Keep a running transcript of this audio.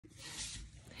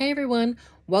Hey everyone,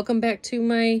 welcome back to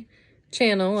my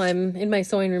channel. I'm in my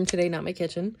sewing room today, not my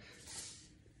kitchen.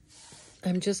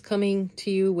 I'm just coming to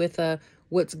you with a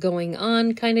what's going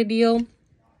on kind of deal.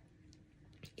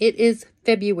 It is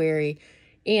February,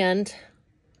 and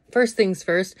first things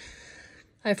first,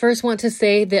 I first want to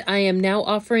say that I am now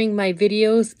offering my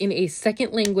videos in a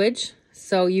second language.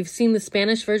 So you've seen the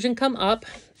Spanish version come up,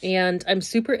 and I'm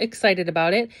super excited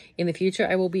about it. In the future,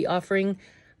 I will be offering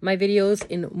my videos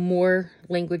in more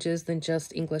languages than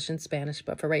just English and Spanish.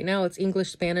 But for right now, it's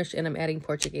English, Spanish, and I'm adding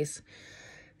Portuguese.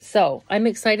 So I'm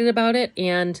excited about it,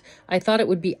 and I thought it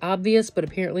would be obvious, but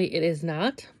apparently it is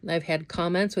not. I've had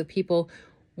comments with people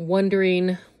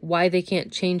wondering why they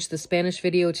can't change the Spanish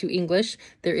video to English.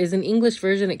 There is an English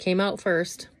version. It came out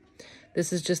first.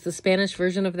 This is just the Spanish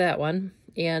version of that one.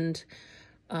 And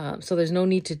so there's no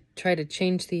need to try to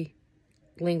change the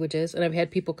languages. And I've had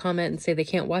people comment and say they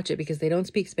can't watch it because they don't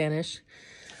speak Spanish.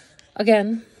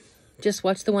 Again, just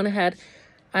watch the one ahead.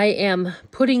 I am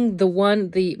putting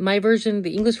my version,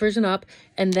 the English version up,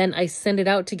 and then I send it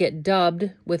out to get dubbed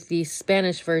with the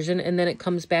Spanish version, and then it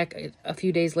comes back a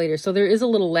few days later. So there is a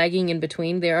little lagging in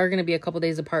between. They are going to be a couple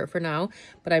days apart for now,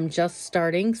 but I'm just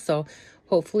starting, so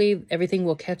hopefully everything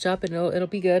will catch up and it'll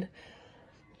be good.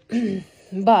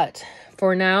 But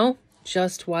for now,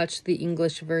 just watch the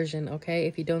English version, okay?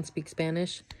 If you don't speak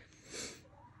Spanish.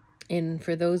 And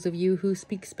for those of you who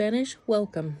speak Spanish,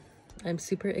 welcome. I'm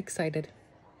super excited.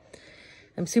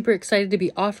 I'm super excited to be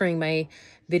offering my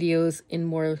videos in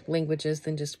more languages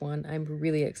than just one. I'm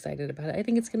really excited about it. I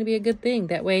think it's going to be a good thing.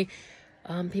 That way,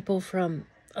 people from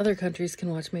other countries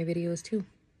can watch my videos too.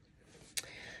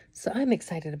 So I'm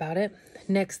excited about it.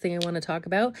 Next thing I want to talk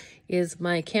about is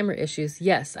my camera issues.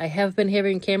 Yes, I have been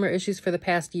having camera issues for the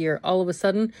past year. All of a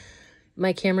sudden,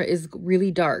 my camera is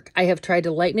really dark. I have tried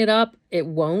to lighten it up. It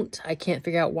won't. I can't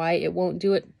figure out why it won't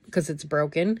do it because it's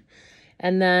broken.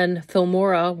 And then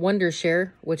Filmora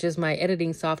Wondershare, which is my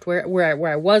editing software,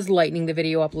 where I was lightening the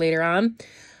video up later on,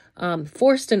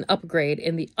 forced an upgrade.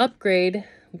 And the upgrade,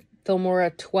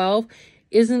 Filmora 12,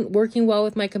 isn't working well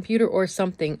with my computer or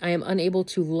something. I am unable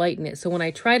to lighten it. So when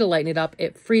I try to lighten it up,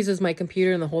 it freezes my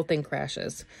computer and the whole thing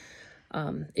crashes.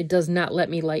 It does not let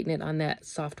me lighten it on that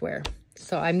software.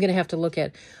 So I'm going to have to look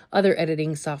at other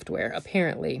editing software,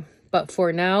 apparently. But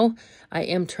for now, I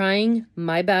am trying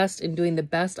my best and doing the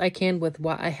best I can with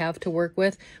what I have to work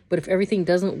with. But if everything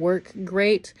doesn't work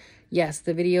great, yes,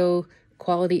 the video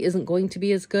quality isn't going to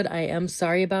be as good. I am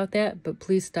sorry about that, but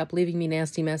please stop leaving me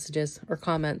nasty messages or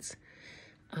comments.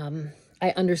 I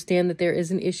understand that there is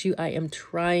an issue. I am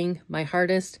trying my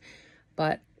hardest,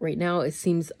 but right now it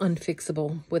seems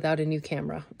unfixable without a new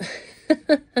camera.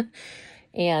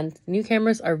 And new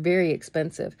cameras are very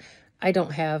expensive. I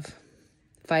don't have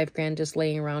 $5,000 just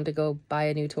laying around to go buy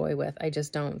a new toy with. I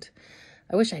just don't.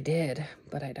 I wish I did,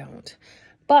 but I don't.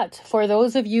 But for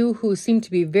those of you who seem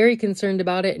to be very concerned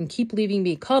about it and keep leaving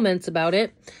me comments about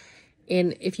it,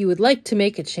 and if you would like to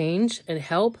make a change and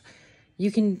help, you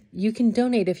can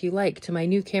donate if you like to my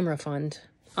new camera fund.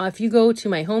 If you go to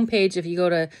my homepage, if you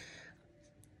go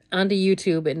onto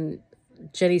YouTube and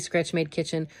Jenny's Scratch Made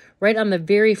Kitchen, right on the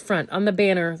very front, on the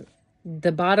banner,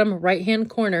 the bottom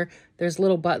right-hand corner, there's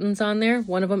little buttons on there.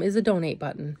 One of them is a donate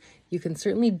button. You can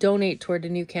certainly donate toward a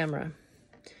new camera.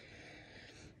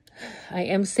 I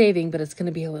am saving, but it's going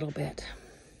to be a little bit.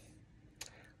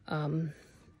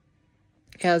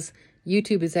 As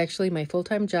YouTube is actually my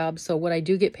full-time job, so what I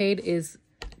do get paid is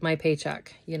my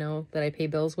paycheck, you know, that I pay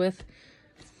bills with.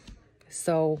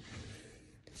 So,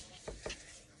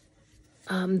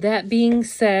 that being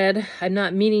said, I'm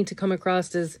not meaning to come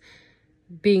across as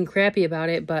being crappy about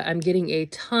it, but I'm getting a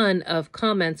ton of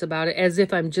comments about it as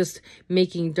if I'm just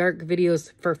making dark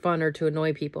videos for fun or to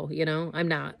annoy people, you know? I'm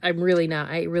not. I'm really not.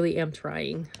 I really am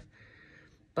trying.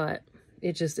 But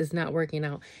it just is not working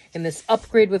out. And this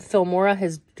upgrade with Filmora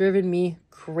has driven me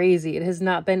crazy. It has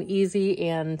not been easy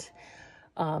and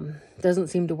doesn't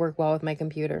seem to work well with my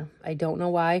computer. I don't know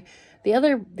why. The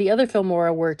other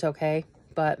Filmora worked okay,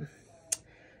 but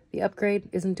the upgrade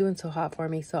isn't doing so hot for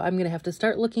me. So I'm going to have to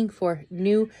start looking for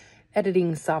new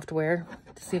editing software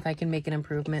to see if I can make an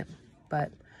improvement.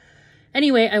 But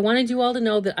anyway, I wanted you all to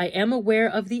know that I am aware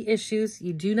of the issues.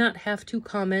 You do not have to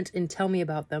comment and tell me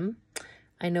about them.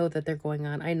 I know that they're going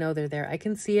on. I know they're there. I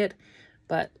can see it,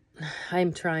 but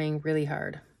I'm trying really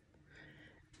hard.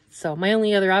 So my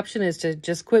only other option is to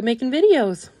just quit making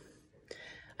videos.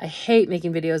 I hate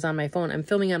making videos on my phone. I'm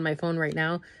filming on my phone right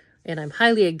now, and I'm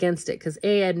highly against it because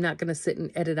A, I'm not going to sit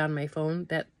and edit on my phone.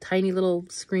 That tiny little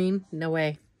screen, no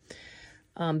way.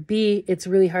 B, it's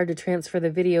really hard to transfer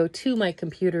the video to my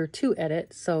computer to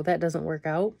edit, so that doesn't work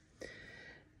out.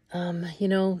 You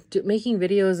know, making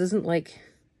videos isn't like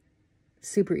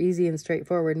super easy and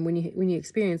straightforward. And when you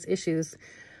experience issues,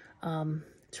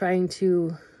 trying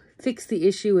to fix the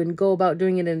issue and go about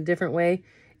doing it in a different way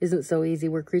isn't so easy.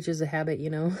 We're creatures of habit, you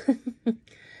know.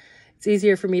 It's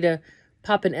easier for me to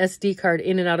pop an SD card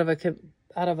in and out of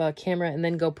a camera and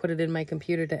then go put it in my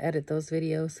computer to edit those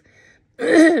videos.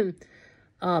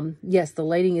 Yes, the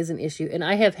lighting is an issue. And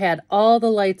I have had all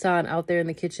the lights on out there in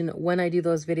the kitchen when I do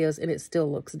those videos, and it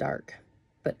still looks dark.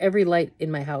 But every light in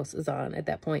my house is on at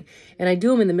that point. And I do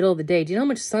them in the middle of the day. Do you know how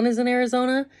much sun is in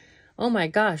Arizona? Oh my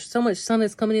gosh, so much sun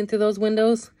is coming in through those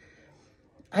windows.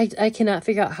 I cannot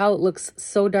figure out how it looks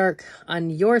so dark on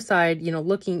your side, you know,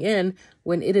 looking in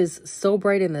when it is so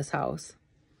bright in this house.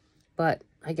 But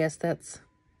I guess that's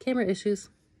camera issues.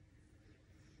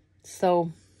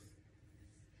 So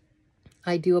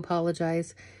I do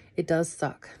apologize. It does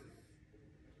suck.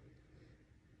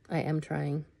 I am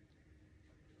trying.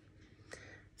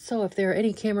 So if there are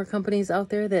any camera companies out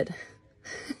there that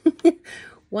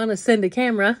want to send a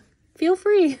camera, feel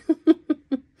free.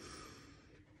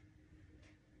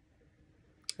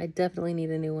 I definitely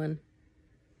need a new one.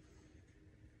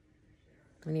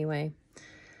 Anyway.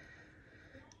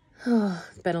 Oh,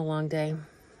 it's been a long day.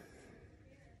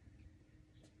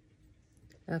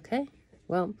 Okay.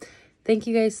 Well, thank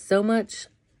you guys so much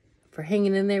for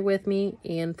hanging in there with me.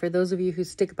 And for those of you who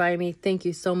stick by me, thank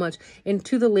you so much. And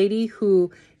to the lady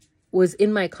who was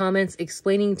in my comments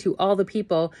explaining to all the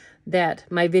people that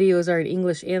my videos are in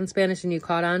English and Spanish and you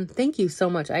caught on, thank you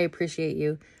so much. I appreciate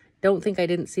you. Don't think I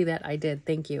didn't see that. I did.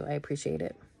 Thank you. I appreciate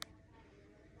it.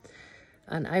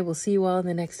 And I will see you all in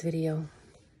the next video.